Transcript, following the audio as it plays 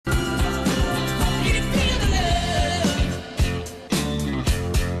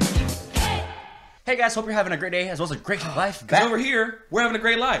Hey guys, hope you're having a great day as well as a great life. Because over here, we're having a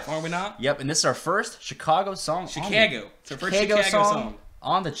great life, aren't we not? Yep, and this is our first Chicago song. It's our first Chicago song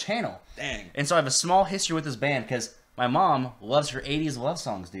on the channel. Dang. And so I have a small history with this band because my mom loves her 80s love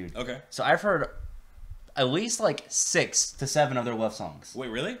songs, dude. Okay. So I've heard at least like 6 to 7 of their love songs.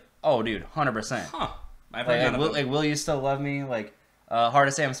 Wait, really? Oh, dude, 100%. Huh. I've heard none of them. Like, Will You Still Love Me? Like, Hard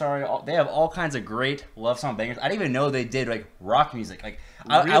to Say I'm Sorry. They have all kinds of great love song bangers. I didn't even know they did like rock music. Like,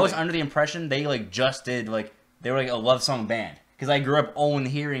 really? I was under the impression they like just did like they were like a love song band because I grew up only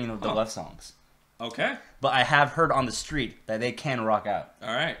hearing the love songs. Okay. But I have heard on the street that they can rock out.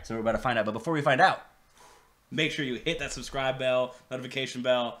 All right. So we're about to find out. But before we find out, make sure you hit that subscribe bell, notification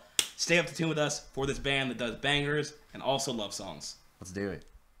bell. Stay up to tune with us for this band that does bangers and also love songs. let's do it.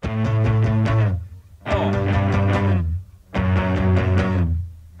 Oh.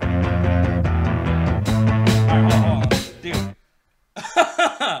 Alright, hold on. Dude.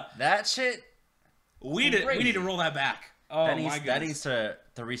 That shit. We need to roll that back. Oh my goodness. That needs to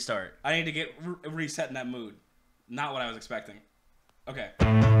restart. I need to get reset in that mood. Not what I was expecting. Okay.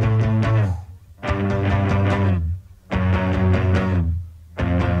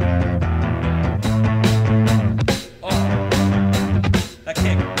 Oh. That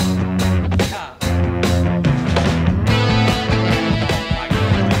kick. Ah. Oh my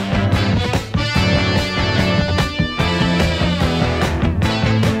goodness.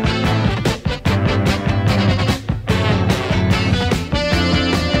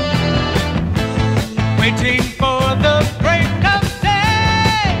 Waiting for the break of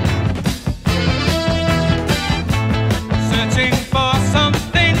day, searching for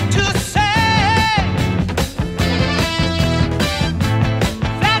something to say,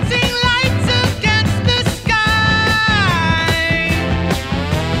 flashing lights against the sky,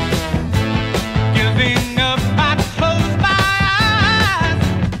 giving up, I close my eyes,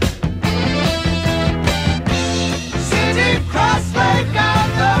 sitting cross-legged on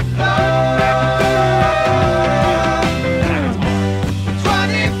the floor.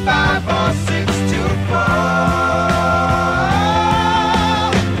 25 or 6 to 4.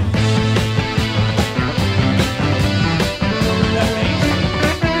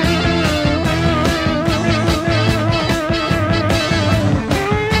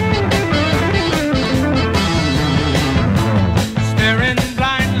 Staring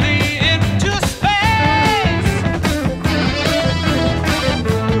blindly into space,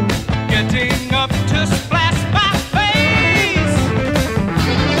 getting up to splash my face,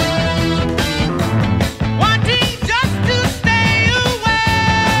 wanting just to stay away,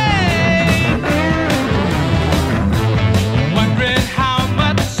 wondering how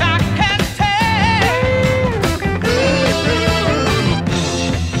much I can take.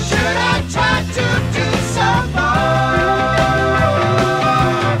 Should I try to do some more?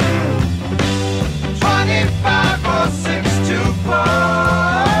 25 or 6 to 4.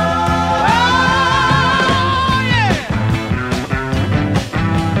 Yeah.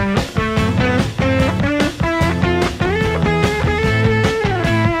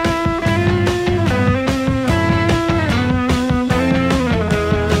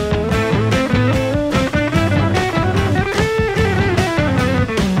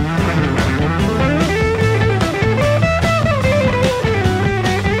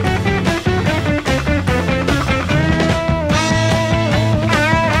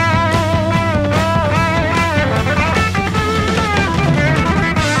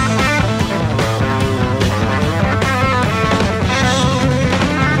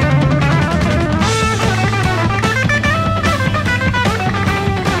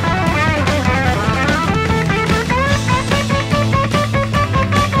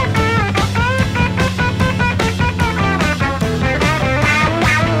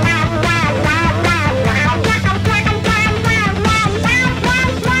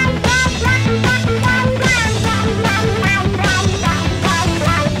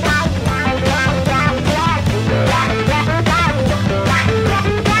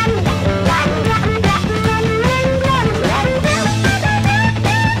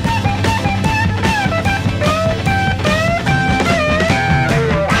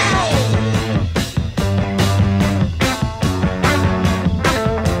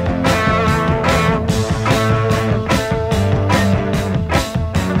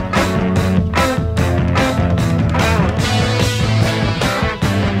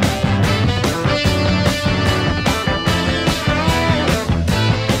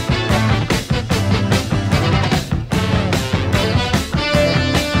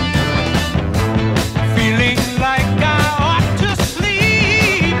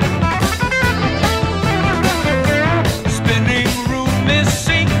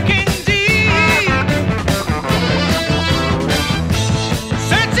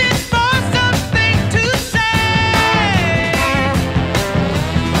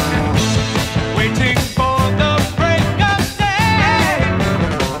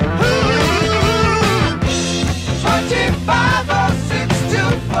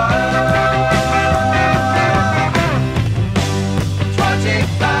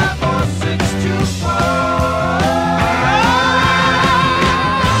 5 or 6 to 4.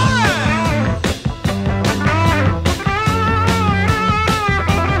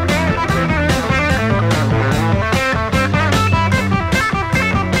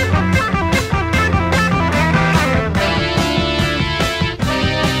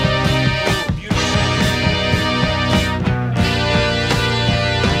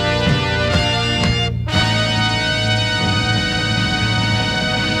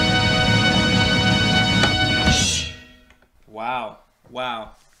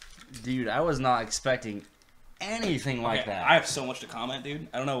 Wow. Dude, I was not expecting anything like that. I have so much to comment, dude.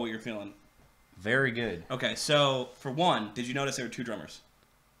 I don't know what you're feeling. Very good. Okay, so for one, did you notice there were 2 drummers?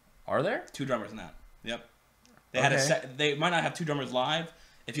 Are there? 2 drummers in that. Yep. They had they might not have 2 drummers live.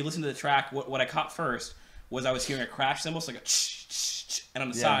 If you listen to the track, what I caught first was I was hearing a crash cymbal, so like a and on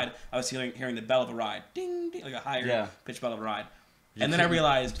the side, I was hearing the bell of a ride. Ding, ding, like a higher pitch bell of a ride. And then I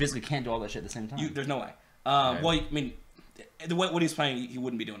realized... You physically can't do all that shit at the same time. There's no way. Well, I mean... What he's playing, he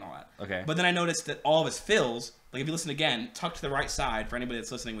wouldn't be doing all that. Okay. But then I noticed that all of his fills, like if you listen again, tucked to the right side for anybody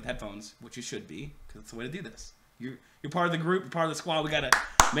that's listening with headphones, which you should be, because it's the way to do this. You're part of the group, you're part of the squad. We gotta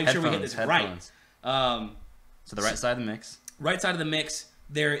make sure we hit this right. So the right side of the mix. Right side of the mix,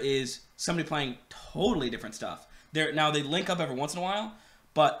 there is somebody playing totally different stuff. Now they link up every once in a while,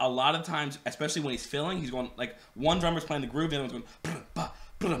 but a lot of times, especially when he's filling, he's going like one drummer's playing the groove, the other one's going.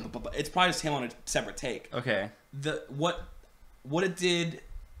 It's probably just him on a separate take. Okay. What it did,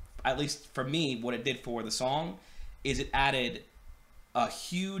 at least for me, what it did for the song, is it added a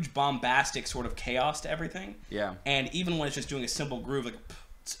huge bombastic sort of chaos to everything. Yeah. And even when it's just doing a simple groove like,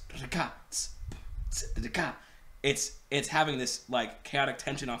 it's having this like chaotic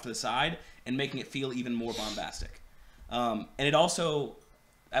tension off to the side and making it feel even more bombastic. And it also,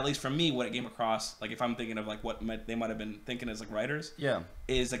 at least for me, what it came across, like if I'm thinking of like what they might have been thinking as like writers,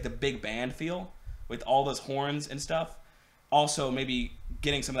 is like the big band feel with all those horns and stuff. Also, maybe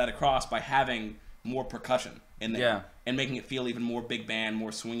getting some of that across by having more percussion in there and making it feel even more big band,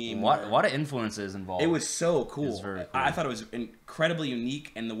 more swingy. A lot of influences involved. It was so cool. It was very cool. I thought it was incredibly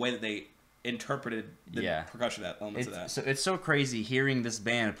unique in the way that they interpreted the percussion elements of that. So it's so crazy hearing this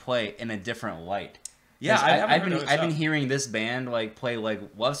band play in a different light. Yeah, I've been hearing this band like play like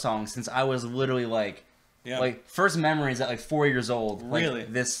love songs since I was literally like first memories at like 4 years old. Really,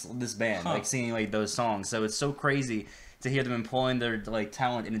 like, this band like singing like those songs. So it's so crazy to hear them employing their like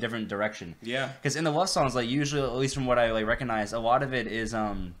talent in a different direction. Yeah, because in the love songs, like usually, at least from what I like recognize, a lot of it is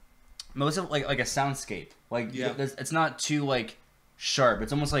most of like a soundscape. Like it's not too like sharp.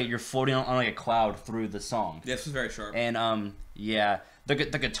 It's almost like you're floating on like a cloud through the song. Yeah, this was very sharp. And the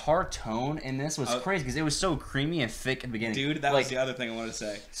guitar tone in this was crazy because it was so creamy and thick in the beginning. Dude, that was the other thing I wanted to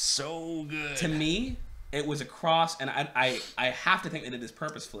say. So good. To me, it was a cross, and I have to think they did this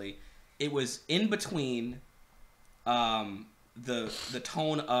purposefully. It was in between the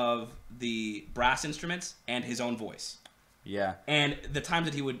tone of the brass instruments and his own voice. Yeah. And the times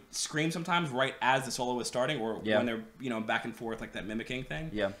that he would scream sometimes right as the solo was starting, or when they're back and forth like that mimicking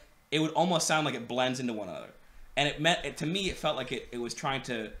thing. Yeah. It would almost sound like it blends into one another. And to me it felt like it was trying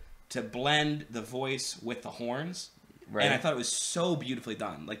to blend the voice with the horns. Right. And I thought it was so beautifully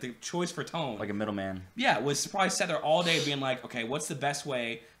done. Like the choice for tone. Like a middleman. Yeah, was probably sat there all day being like, okay, what's the best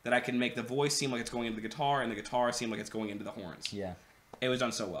way that I can make the voice seem like it's going into the guitar and the guitar seem like it's going into the horns? Yeah. It was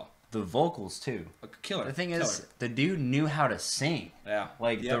done so well. The vocals too. Killer. The thing is, the dude knew how to sing. Yeah.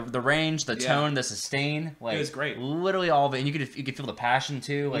 Like the range, the tone, the sustain. Like, it was great. Literally all of it. And you could feel the passion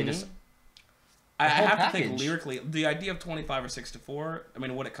too. Like just I have to think lyrically, the idea of 25 or 6-4, I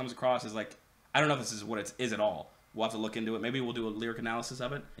mean, what it comes across is like, I don't know if this is what it is at all. We'll have to look into it. Maybe we'll do a lyric analysis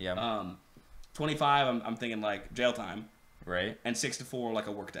of it. Yeah. 25, I'm thinking like jail time. Right. And 6-4, like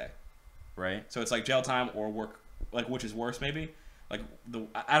a work day. Right. So it's like jail time or work, like which is worse maybe. Like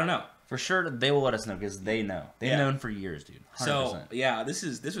I don't know. For sure, they will let us know because they know. They've known for years, dude. 100%. So yeah, this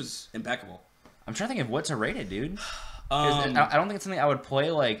was impeccable. I'm trying to think of what to rate it, dude. I don't think it's something I would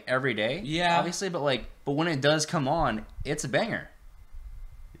play like every day. Yeah. Obviously, but when it does come on, it's a banger.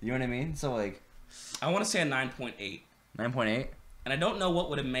 You know what I mean? So like. I want to say a 9.8. 9.8? And I don't know what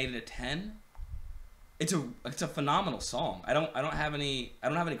would have made it a 10. It's a phenomenal song. I don't have any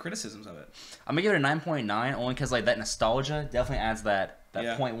criticisms of it. I'm gonna give it a 9.9 only because like that nostalgia definitely adds that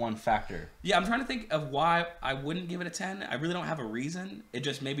 0.1 factor. Yeah, I'm trying to think of why I wouldn't give it a 10. I really don't have a reason. It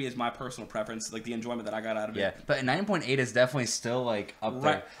just maybe is my personal preference, like the enjoyment that I got out of it. Yeah, but a 9.8 is definitely still like up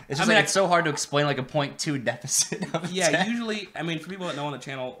there. It's just it's so hard to explain like a 0.2 deficit of a 10. Usually, I mean, for people that know on the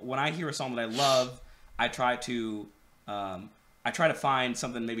channel, when I hear a song that I love, I try to I try to find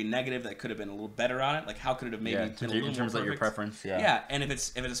something maybe negative that could have been a little better on it. Like, how could it have maybe been a little in terms more of your preference? Yeah. Yeah, and if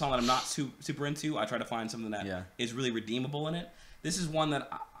it's a song that I'm not super into, I try to find something that is really redeemable in it. This is one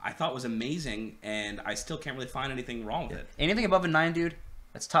that I thought was amazing, and I still can't really find anything wrong with it. Anything above a 9, dude,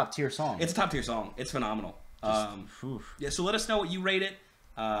 that's top tier song. It's a top tier song. It's phenomenal. Yeah, so let us know what you rate it.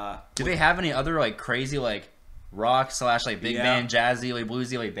 Do they have any other like crazy like rock / like big band jazzy like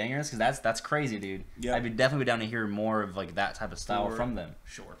bluesy like bangers? Because that's crazy, dude. Yeah, I'd be definitely down to hear more of like that type of style from them.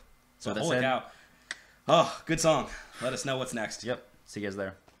 Sure. So holy cow. Oh, good song. Let us know what's next. Yep. See you guys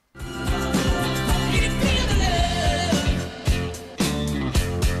there.